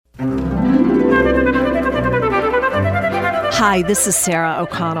Hi, this is Sarah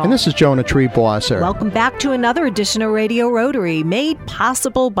O'Connell. And this is Jonah Treebwasser. Welcome back to another edition of Radio Rotary, made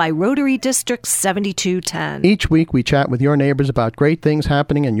possible by Rotary District 7210. Each week we chat with your neighbors about great things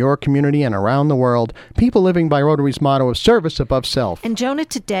happening in your community and around the world. People living by Rotary's motto of service above self. And Jonah,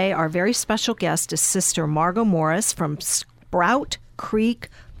 today our very special guest is Sister Margot Morris from Sprout Creek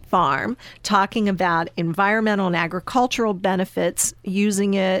Farm, talking about environmental and agricultural benefits,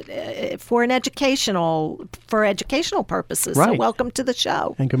 using it for educational purposes. Right. So welcome to the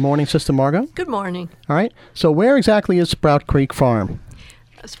show. And good morning, Sister Margot. Good morning. All right. So where exactly is Sprout Creek Farm?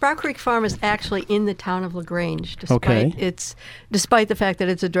 Sprout Creek Farm is actually in the town of LaGrange, Okay. despite the fact that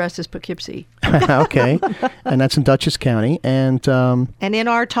it's addressed as Poughkeepsie. Okay. And that's in Dutchess County. And in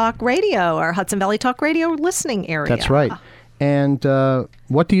our talk radio, our Hudson Valley Talk Radio listening area. That's right. And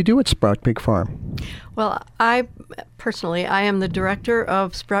what do you do at Sprout Creek Farm? Well, I am the director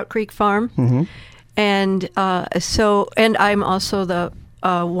of Sprout Creek Farm, Mm-hmm. and I'm also the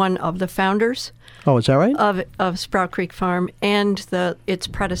one of the founders. Oh, is that right? Of Sprout Creek Farm and its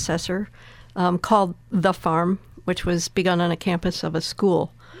predecessor, called The Farm, which was begun on a campus of a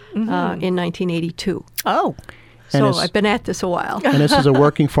school in 1982. Oh. So I've been at this a while. And this is a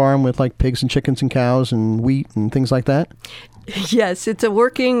working farm with like pigs and chickens and cows and wheat and things like that? Yes, it's a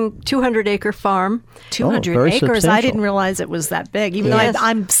working 200-acre farm. 200 very acres. substantial. I didn't realize it was that big, even Yes. though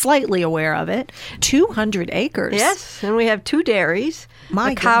I'm slightly aware of it. 200 acres. Yes, and we have two dairies,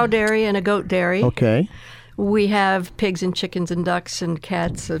 My a cow goodness. dairy and a goat dairy. Okay. We have pigs and chickens and ducks and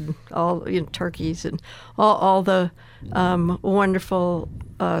cats and all turkeys and all the wonderful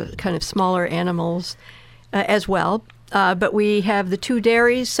kind of smaller animals as well. But we have the two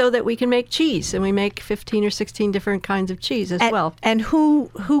dairies so that we can make cheese, and we make 15 or 16 different kinds of cheese as well. And who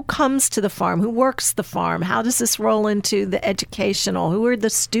comes to the farm? Who works the farm? How does this roll into the educational? Who are the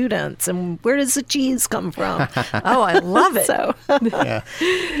students? And where does the cheese come from? Oh, I love it. So, Yeah.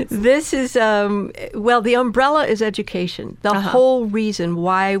 This is, the umbrella is education. The whole reason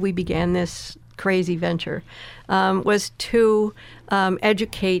why we began this crazy venture was to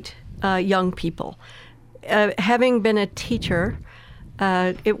educate young people. Having been a teacher,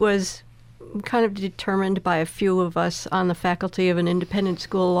 it was kind of determined by a few of us on the faculty of an independent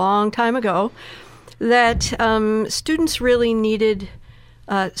school a long time ago that students really needed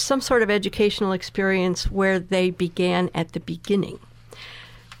some sort of educational experience where they began at the beginning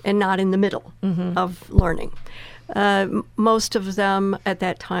and not in the middle of learning. Most of them at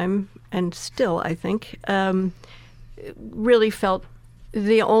that time, and still I think, really felt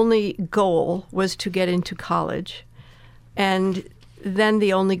the only goal was to get into college, and then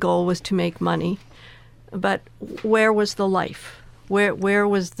the only goal was to make money. But where was the life? Where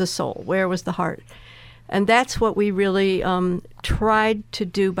was the soul? Where was the heart? And that's what we really tried to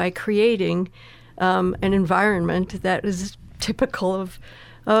do by creating an environment that is typical of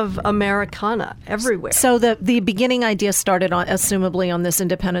Americana everywhere. So the beginning idea started assumably on this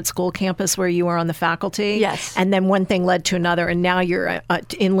independent school campus where you were on the faculty. Yes. And then one thing led to another, and now you're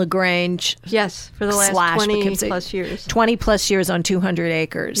in LaGrange. Yes, for the last 20 plus years. 20 plus years on 200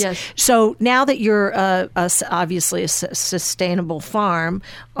 acres. Yes. So now that you're obviously a sustainable farm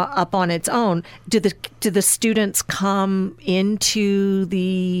up on its own, do the students come into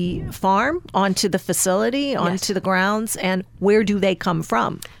the farm, onto the facility, onto the grounds, and where do they come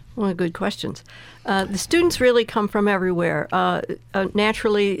from? Well, good questions. The students really come from everywhere.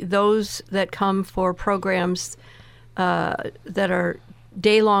 Naturally, those that come for programs that are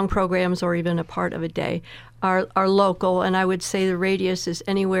day-long programs or even a part of a day are local, and I would say the radius is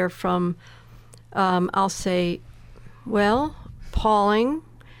anywhere from, Pauling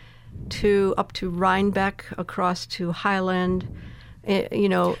up to Rhinebeck, across to Highland,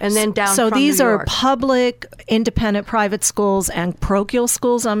 and then down So from these New are York. public, independent, private schools and parochial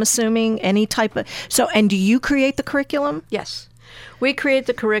schools, I'm assuming, any type of... So, and do you create the curriculum? Yes. We create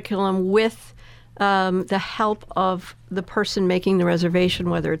the curriculum with the help of the person making the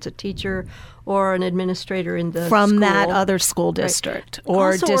reservation, whether it's a teacher or an administrator in the From school. that other school district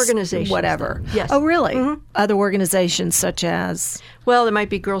or Also just organizations, whatever. Yes. Oh, really? Mhm. Other organizations such as... Well, there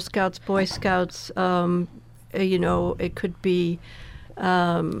might be Girl Scouts, Boy Scouts. It could be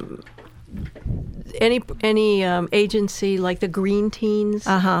any agency like the Green Teens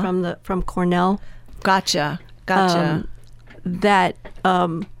from Cornell. Gotcha. That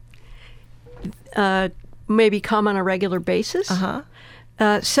maybe come on a regular basis.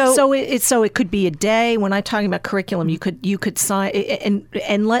 So it could be a day. When I'm talking about curriculum, you could sign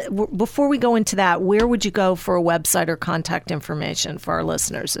before we go into that, where would you go for a website or contact information for our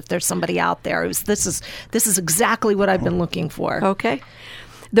listeners if there's somebody out there who's this is exactly what I've been looking for. Okay.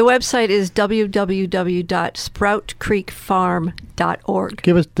 The website is www.sproutcreekfarm.org.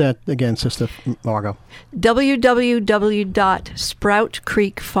 Give us that again, Sister Margot.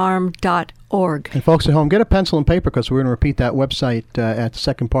 www.sproutcreekfarm.org. And folks at home, get a pencil and paper because we're going to repeat that website at the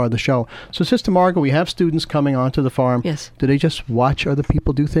second part of the show. So, Sister Margot, we have students coming onto the farm. Yes. Do they just watch other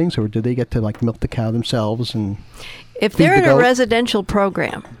people do things, or do they get to milk the cow themselves and if they're in a residential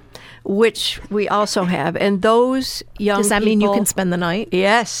program, which we also have, and those young people... Does that mean you can spend the night?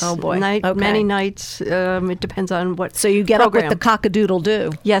 Yes. Oh, boy. Many nights. It depends on what So you get program. up with the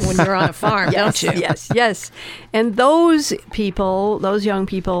cock-a-doodle-doo Yes. when you're on a farm, don't you? Yes. And those people, those young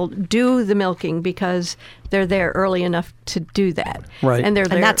people, do the milking because they're there early enough to do that. Right. And they're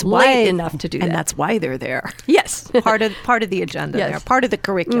there late enough to do that. And that's why they're there. Yes. part of the agenda there. Part of the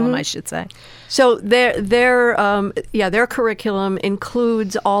curriculum, I should say. So their curriculum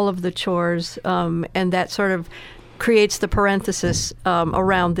includes all of the chores, and that sort of creates the parenthesis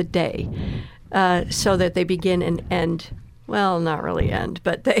around the day, so that they begin and end. Well, not really end,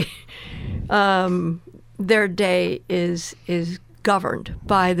 but they their day is governed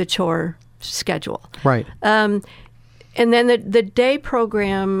by the chore schedule. Right. And then the day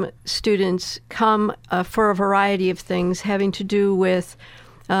program students come for a variety of things having to do with,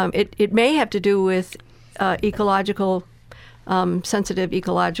 it may have to do with sensitive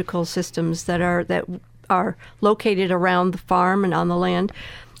ecological systems that are located around the farm and on the land.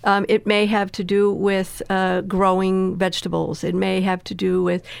 It may have to do with growing vegetables. It may have to do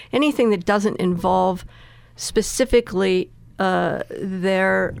with anything that doesn't involve specifically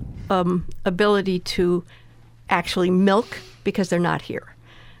their ability to actually milk because they're not here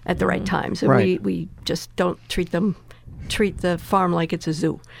at the right time. So Right. we just don't treat the farm like it's a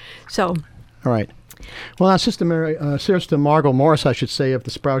zoo. So, All right. Well, now, Sister Margot Morris, I should say, of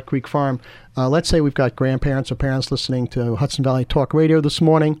the Sprout Creek Farm, let's say we've got grandparents or parents listening to Hudson Valley Talk Radio this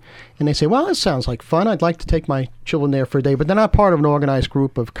morning, and they say, well, this sounds like fun. I'd like to take my children there for a day, but they're not part of an organized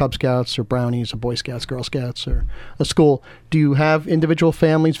group of Cub Scouts or Brownies or Boy Scouts, Girl Scouts, or a school. Do you have individual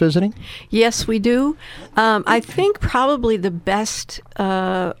families visiting? yes, we do. I think probably the best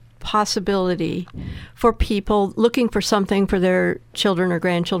possibility for people looking for something for their children or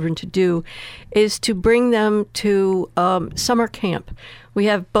grandchildren to do is to bring them to summer camp. We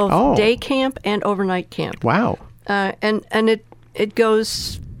have both day camp and overnight camp. Wow. And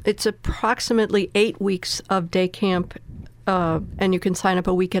it's approximately 8 weeks of day camp, and you can sign up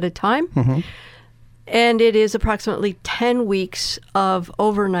a week at a time. Mm-hmm. And it is approximately 10 weeks of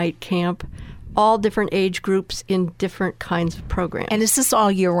overnight camp, all different age groups in different kinds of programs. And is this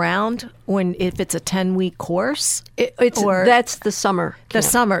all year round? If it's a 10-week course, that's the summer. The camp.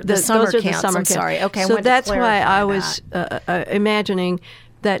 summer Those camps. are the summer I'm camps. sorry. Okay, so that's why I was was imagining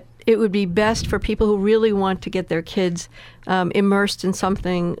that it would be best for people who really want to get their kids immersed in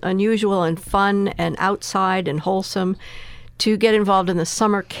something unusual and fun and outside and wholesome to get involved in the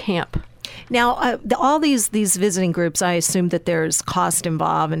summer camp. Now, all these visiting groups, I assume that there's cost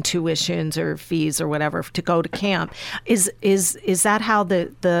involved and tuitions or fees or whatever to go to camp. Is that how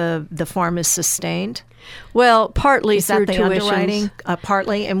the farm is sustained? Well, partly is through that the tuitions. underwriting,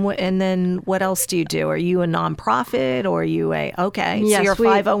 partly, and then what else do you do? Are you a nonprofit or are you a Yes, so you're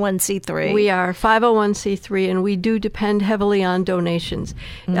 501c3? We are 501c3, and we do depend heavily on donations.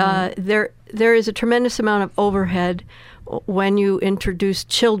 Mm-hmm. There is a tremendous amount of overhead when you introduce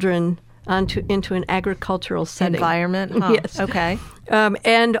children into an agricultural setting. Environment? Huh. Yes. Okay.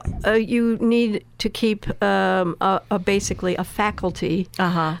 And you need to keep basically a faculty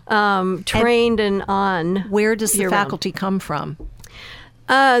trained and on. Where does the year-round. faculty come from?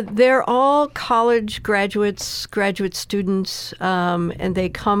 They're all college graduates, graduate students, and they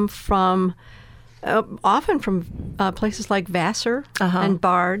come from often from places like Vassar and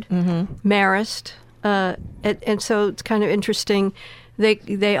Bard, Marist, and so it's kind of interesting.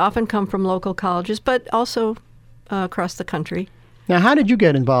 They often come from local colleges, but also across the country. Now, how did you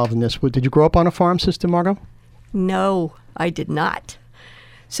get involved in this? Did you grow up on a farm, Sister Margot? No, I did not.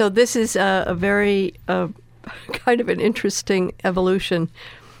 So this is a very kind of an interesting evolution.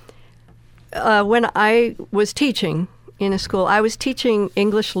 When I was teaching in a school, I was teaching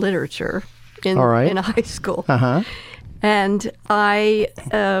English literature in a high school. And I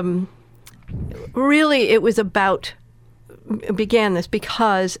really, it was began this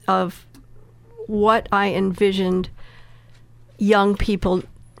because of what I envisioned young people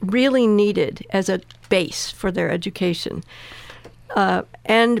really needed as a base for their education.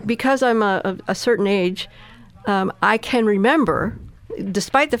 And because I'm a certain age, I can remember,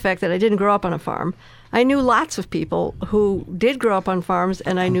 despite the fact that I didn't grow up on a farm, I knew lots of people who did grow up on farms,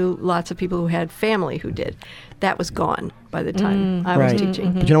 and I knew lots of people who had family who did. That was gone by the time I was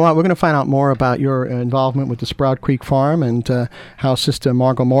teaching. But you know what? We're going to find out more about your involvement with the Sprout Creek Farm and how Sister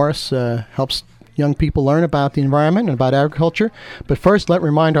Margot Morris helps young people learn about the environment and about agriculture. But first, let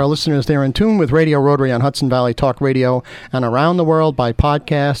remind our listeners they're in tune with Radio Rotary on Hudson Valley Talk Radio and around the world by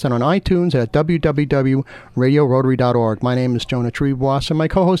podcast and on iTunes at www.radiorotary.org. My name is Jonah Triebois, and my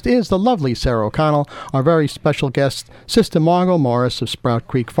co-host is the lovely Sarah O'Connell, our very special guest, Sister Margot Morris of Sprout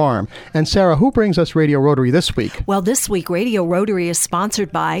Creek Farm. And Sarah, who brings us Radio Rotary this week? Well, this week, Radio Rotary is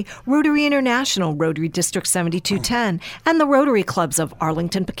sponsored by Rotary International, Rotary District 7210, and the Rotary Clubs of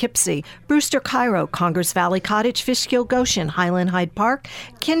Arlington, Poughkeepsie, Brewster, Cairo, Congers Valley Cottage, Fishkill, Goshen, Highland Hyde Park,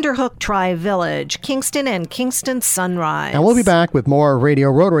 Kinderhook Tri-Village, Kingston, and Kingston Sunrise. And we'll be back with more Radio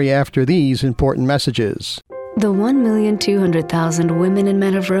Rotary after these important messages. The 1,200,000 women and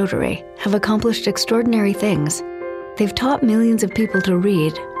men of Rotary have accomplished extraordinary things. They've taught millions of people to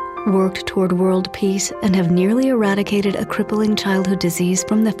read, worked toward world peace, and have nearly eradicated a crippling childhood disease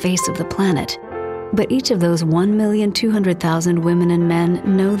from the face of the planet. But each of those 1,200,000 women and men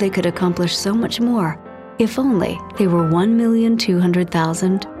know they could accomplish so much more if only they were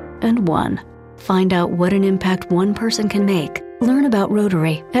 1,200,001. Find out what an impact one person can make. Learn about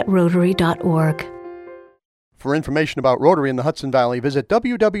Rotary at Rotary.org. For information about Rotary in the Hudson Valley, visit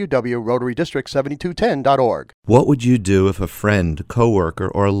www.rotarydistrict7210.org. What would you do if a friend, coworker,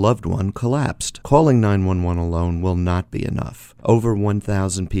 or a loved one collapsed? Calling 911 alone will not be enough. Over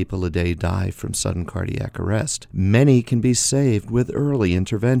 1,000 people a day die from sudden cardiac arrest. Many can be saved with early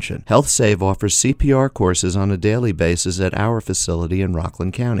intervention. HealthSave offers CPR courses on a daily basis at our facility in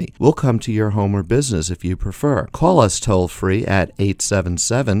Rockland County. We'll come to your home or business if you prefer. Call us toll-free at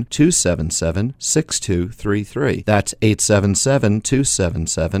 877-277-6233. That's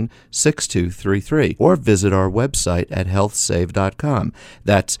 877-277-6233. Or visit our website at healthsave.com.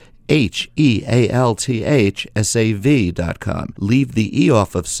 That's HEALTHSAV.com. Leave the E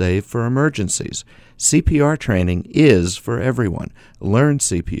off of SAVE for emergencies. CPR training is for everyone. Learn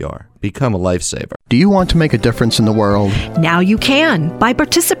CPR. Become a lifesaver. Do you want to make a difference in the world? Now you can by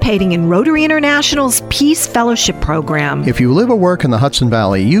participating in Rotary International's Peace Fellowship Program. If you live or work in the Hudson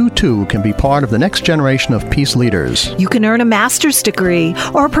Valley, you too can be part of the next generation of peace leaders. You can earn a master's degree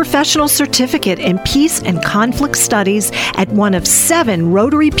or a professional certificate in peace and conflict studies at one of 7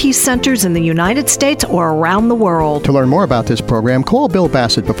 Rotary Peace Centers in the United States or around the world. To learn more about this program, call Bill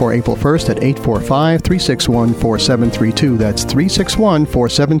Bassett before April 1st at 845-361-4732. That's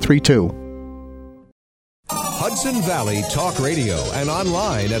 361-4732. Hudson Valley Talk Radio and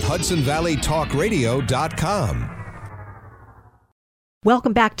online at hudsonvalleytalkradio.com.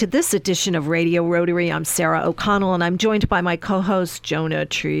 Welcome back to this edition of Radio Rotary. I'm Sarah O'Connell, and I'm joined by my co-host, Jonah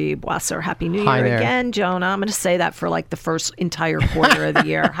Triebois. Happy New Year again, Jonah. I'm going to say that for like the first entire quarter of the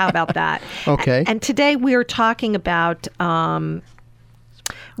year. How about that? Okay. And today we are talking about...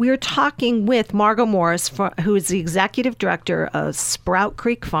 we are talking with Margot Morris, who is the executive director of Sprout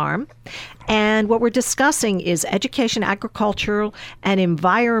Creek Farm. And what we're discussing is education, agricultural, and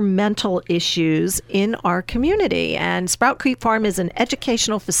environmental issues in our community. And Sprout Creek Farm is an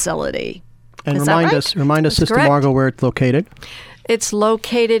educational facility. And is remind that us, Sister correct. Margot, where it's located. It's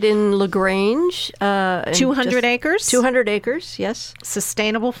located in LaGrange. 200 acres? 200 acres, yes.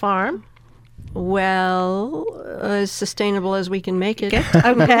 Sustainable farm. Well, as sustainable as we can make it.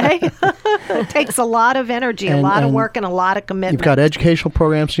 Okay. It takes a lot of energy, a lot of work, and a lot of commitment. You've got educational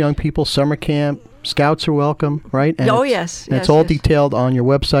programs for young people, summer camp, scouts are welcome, right? And yes. And it's all detailed on your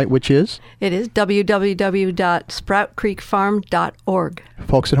website, which is? It is www.sproutcreekfarm.org.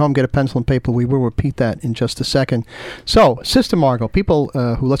 Folks at home, get a pencil and paper. We will repeat that in just a second. So, Sister Margot, people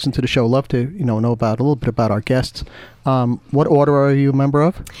who listen to the show love to know about a little bit about our guests. What order are you a member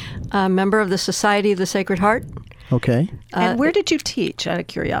of? A member of the Society of the Sacred Heart. Okay. And where did you teach, out of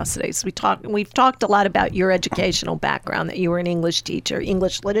curiosity? So we've talked a lot about your educational background, that you were an English teacher,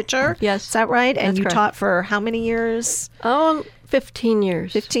 English literature. Yes. Is that right? And That's you correct. taught for how many years? 15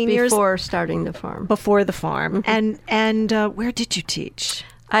 years. 15 years? Before starting the farm. Before the farm. And where did you teach?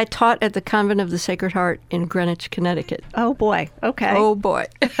 I taught at the Convent of the Sacred Heart in Greenwich, Connecticut. Oh, boy. Okay. Oh, boy.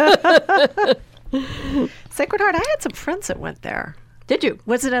 Sacred Heart, I had some friends that went there. Did you?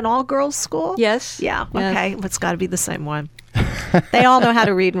 Was it an all-girls school? Yes. Yeah. Yes. Okay. It's got to be the same one. They all know how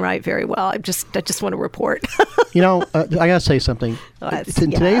to read and write very well. I just want to report. I got to say something. Yes.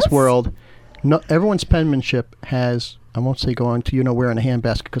 In today's world, everyone's penmanship has, I won't say go on to wearing a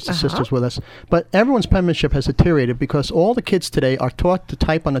handbasket because the sister's with us, but everyone's penmanship has deteriorated because all the kids today are taught to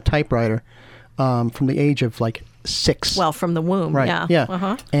type on a typewriter from the age of like 6. Well, from the womb. Right. Yeah. Yeah.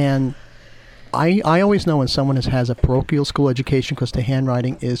 Uh-huh. And I always know when someone has a parochial school education because the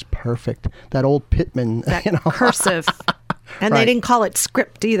handwriting is perfect. That old Pittman, that cursive. And they didn't call it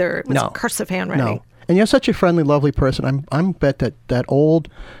script either. It was cursive handwriting. No. And you're such a friendly, lovely person. I'm bet that old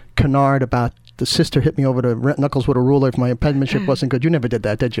canard about the sister hit me over the knuckles with a ruler if my penmanship wasn't good. You never did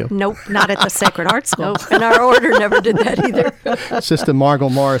that, did you? Nope, not at the Sacred Heart School. Nope, and our order never did that either. Sister Margot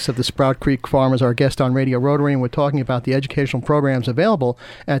Morris of the Sprout Creek Farm is our guest on Radio Rotary, and we're talking about the educational programs available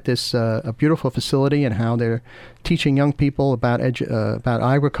at this beautiful facility and how they're teaching young people about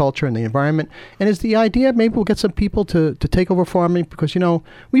agriculture and the environment. And is the idea maybe we'll get some people to take over farming? Because,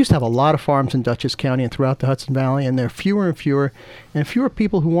 we used to have a lot of farms in Dutchess County and throughout the Hudson Valley, and there are fewer and fewer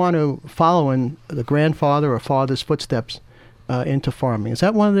people who want to follow in the grandfather or father's footsteps into farming. Is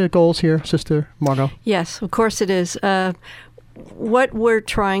that one of the goals here, Sister Margot? Yes, of course it is. What we're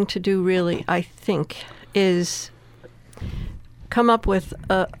trying to do really, I think, is come up with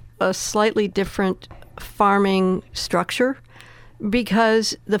a slightly different farming structure,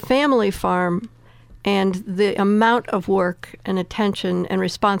 because the family farm and the amount of work and attention and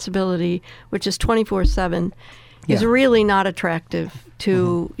responsibility, which is 24/7, is really not attractive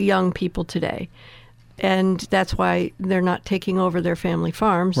to young people today. And that's why they're not taking over their family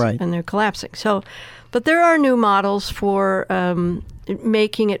farms and they're collapsing. So, but there are new models for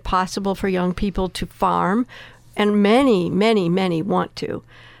making it possible for young people to farm, and many, many, many want to,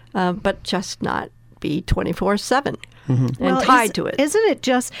 but just not be 24/7 and tied to it. Isn't it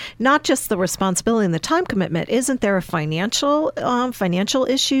just not just the responsibility and the time commitment? Isn't there a financial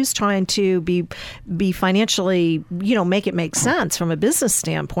issues trying to be financially, make it make sense from a business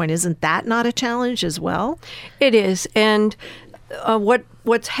standpoint? Isn't that not a challenge as well? It is, and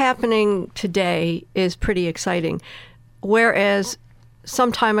what's happening today is pretty exciting. Whereas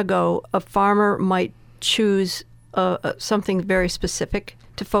some time ago, a farmer might choose something very specific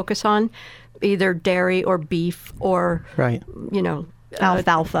to focus on, either dairy or beef or,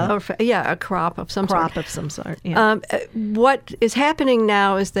 alfalfa. A crop of some sort. Yeah. What is happening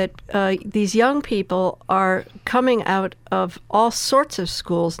now is that these young people are coming out of all sorts of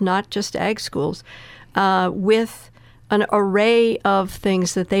schools, not just ag schools, with an array of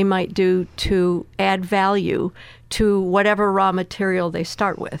things that they might do to add value to whatever raw material they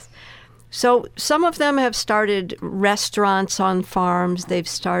start with. So some of them have started restaurants on farms. They've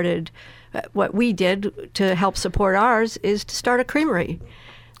started what we did to help support ours is to start a creamery.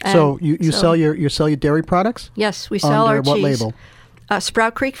 So you sell your dairy products? Yes, we sell our cheese. What label?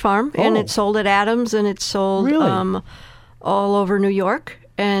 Sprout Creek Farm, and it's sold at Adams, and it's sold all over New York.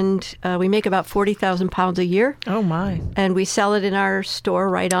 And we make about 40,000 pounds a year. Oh, my. And we sell it in our store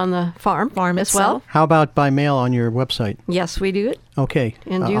right on the farm as well. How about by mail on your website? Yes, we do it. Okay.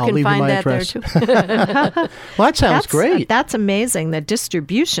 And you I'll can leave find you my that address. there, too. Well, that sounds great. That's amazing, the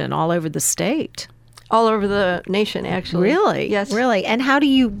distribution all over the state. All over the nation, actually. Really? Yes. Really? And how do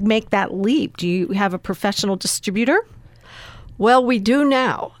you make that leap? Do you have a professional distributor? Well, we do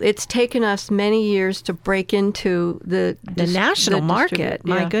now. It's taken us many years to break into the national market.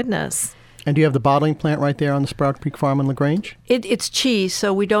 My goodness. And do you have the bottling plant right there on the Sprout Creek Farm in LaGrange? It's cheese,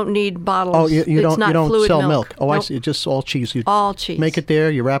 so we don't need bottles. Oh, you don't sell milk. Oh, nope. I see. It's just all cheese. You all cheese. Make it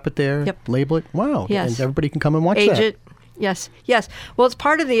there. You wrap it there. Yep. Label it. Wow. Yes. And everybody can come and watch Age that. it. Yes. Well, it's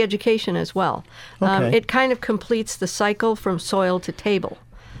part of the education as well. Okay. It kind of completes the cycle from soil to table,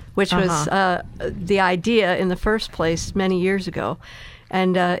 which was the idea in the first place many years ago.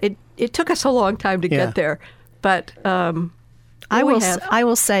 And it took us a long time to get there. But I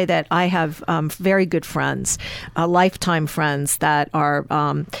will say that I have very good friends, lifetime friends that are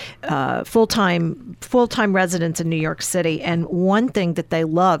full-time residents in New York City. And one thing that they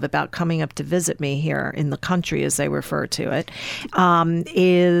love about coming up to visit me here in the country, as they refer to it,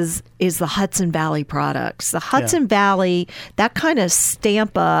 is the Hudson Valley products. The Hudson Valley, that kind of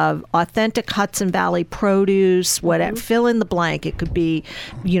stamp of authentic Hudson Valley produce, whatever, fill in the blank. It could be,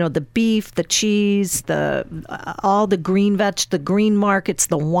 the beef, the cheese, all the green the green markets,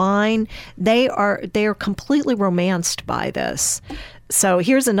 the wine. They are completely romanced by this. So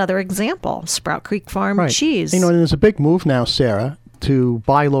here's another example: Sprout Creek Farm cheese. And there's a big move now, Sarah, to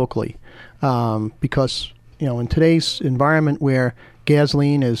buy locally, because in today's environment where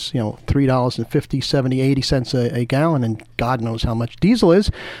gasoline is, $3.50, 70, 80 cents a gallon, and God knows how much diesel is.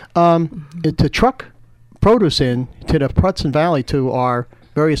 To truck produce in to the Hudson Valley to our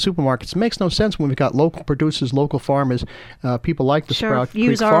various supermarkets. It makes no sense when we've got local producers, local farmers, people like the Sprout Creek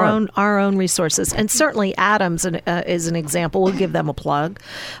use Farm. our own resources, and certainly Adams is an example. We'll give them a plug.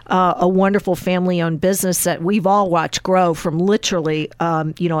 A wonderful family-owned business that we've all watched grow from literally,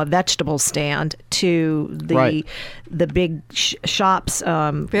 a vegetable stand to the big shops.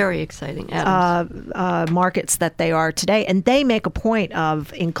 Very exciting. Adams. Markets that they are today, and they make a point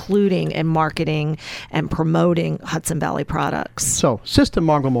of including and marketing and promoting Hudson Valley products. So, Sister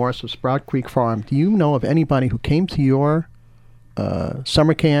Margot Morris of Sprout Creek Farm, do you know of anybody who came to your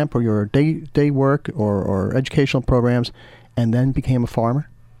summer camp or your day work or educational programs and then became a farmer?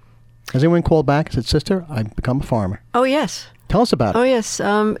 Has anyone called back and said, "Sister, I've become a farmer"? Oh, yes. Tell us about it. Oh, yes.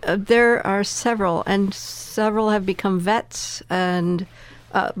 There are several, and several have become vets, and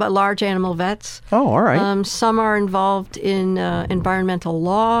but large animal vets. Oh, all right. Some are involved in environmental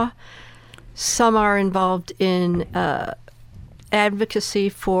law. Some are involved in advocacy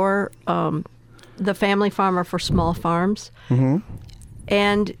for the family farm or for small farms. Mm-hmm.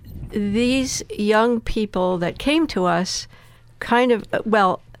 And these young people that came to us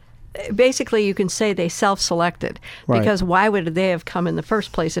basically you can say they self-selected, because why would they have come in the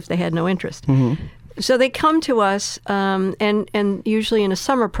first place if they had no interest? Mm-hmm. So they come to us, and usually in a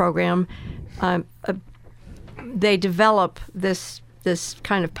summer program, they develop this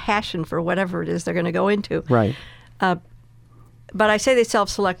kind of passion for whatever it is they're going to go into. Right. But I say they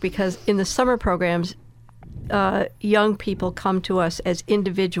self-select because in the summer programs, young people come to us as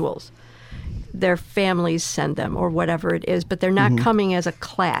individuals. Their families send them or whatever it is, but they're not coming as a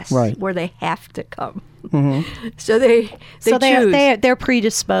class where they have to come. Mm-hmm. So they choose. They're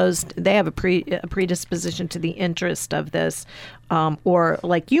predisposed. They have a predisposition to the interest of this, or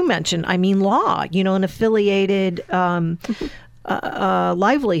like you mentioned, law. An affiliated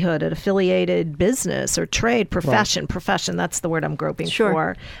livelihood, an affiliated business or trade, profession. Profession. That's the word I'm groping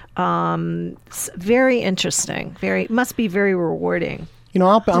for. Very interesting. Must be very rewarding.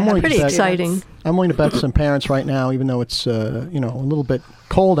 I'm willing pretty to bet, exciting. I'm willing to bet some parents right now, even though it's a little bit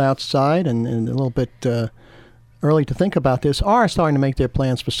cold outside and a little bit early to think about this, are starting to make their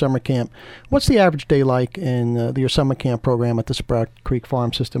plans for summer camp. What's the average day like in your summer camp program at the Sprout Creek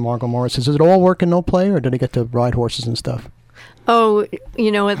Farm, Sister Margot Morris? Is it all work and no play, or do they get to ride horses and stuff? Oh, you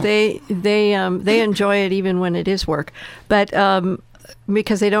know what? They enjoy it even when it is work, but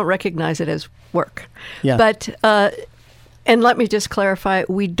because they don't recognize it as work. Yeah. But and let me just clarify: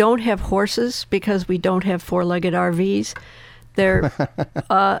 we don't have horses because we don't have four-legged RVs.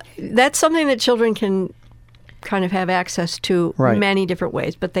 That's something that children can kind of have access to many different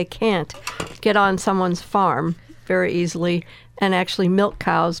ways, but they can't get on someone's farm very easily and actually milk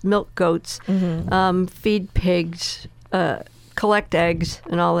cows, milk goats, feed pigs, collect eggs,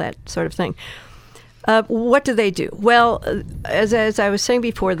 and all that sort of thing. What do? Well, as I was saying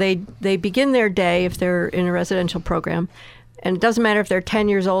before, they begin their day, if they're in a residential program, and it doesn't matter if they're 10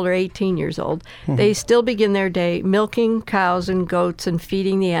 years old or 18 years old, they still begin their day milking cows and goats and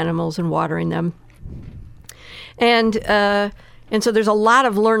feeding the animals and watering them. And so there's a lot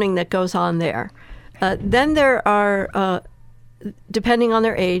of learning that goes on there. Then there are, depending on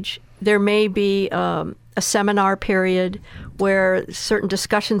their age, there may be a seminar period where certain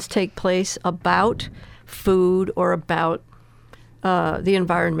discussions take place about food or about the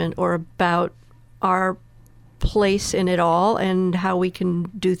environment or about our place in it all and how we can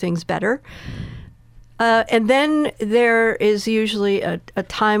do things better. And then there is usually a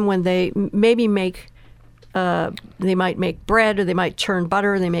time when they maybe they might make bread, or they might churn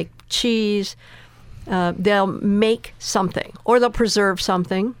butter, or they make cheese. They'll make something, or they'll preserve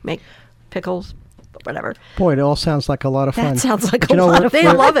something, make pickles, whatever. Boy, it all sounds like a lot of fun. That sounds like a lot of fun.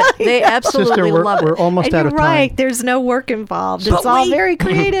 They love it. They absolutely love it. We're almost out of time. Right. There's no work involved. It's all very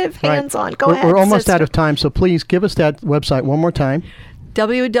creative, hands-on. Go ahead. We're almost out of time, so please give us that website one more time.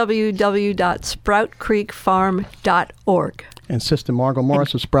 www.sproutcreekfarm.org. And Sister Margot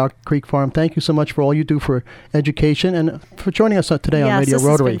Morris of Sprout Creek Farm, thank you so much for all you do for education and for joining us today on Radio Rotary. Yes, this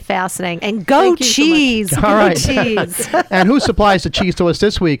has been fascinating. And go cheese! So all right. Cheese! And who supplies the cheese to us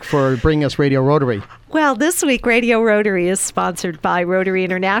this week for bringing us Radio Rotary? Well, this week, Radio Rotary is sponsored by Rotary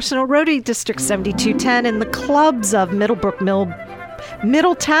International, Rotary District 7210, and the clubs of Millbrook,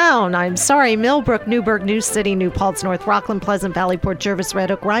 Newburgh, New City, New Paltz, North Rockland, Pleasant Valley, Port Jervis,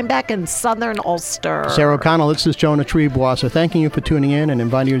 Red Oak, Rhinebeck, and Southern Ulster. Sarah O'Connell, this is Jonah Treebois, thanking you for tuning in and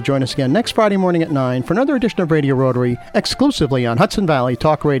inviting you to join us again next Friday morning at 9 for another edition of Radio Rotary, exclusively on Hudson Valley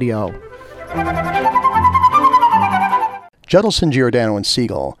Talk Radio. Judelson, Giordano &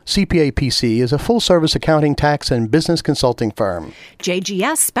 Siegel, CPA PC, is a full-service accounting, tax, and business consulting firm.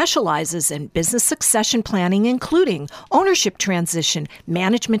 JGS specializes in business succession planning, including ownership transition,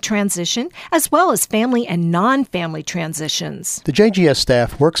 management transition, as well as family and non-family transitions. The JGS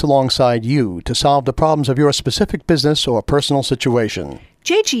staff works alongside you to solve the problems of your specific business or personal situation.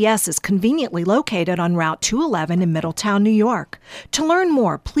 JGS is conveniently located on Route 211 in Middletown, New York. To learn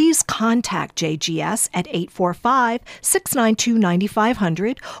more, please contact JGS at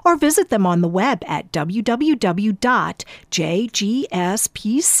 845-692-9500 or visit them on the web at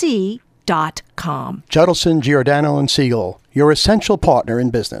www.jgspc.com. Judelson, Giordano & Siegel, your essential partner in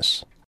business.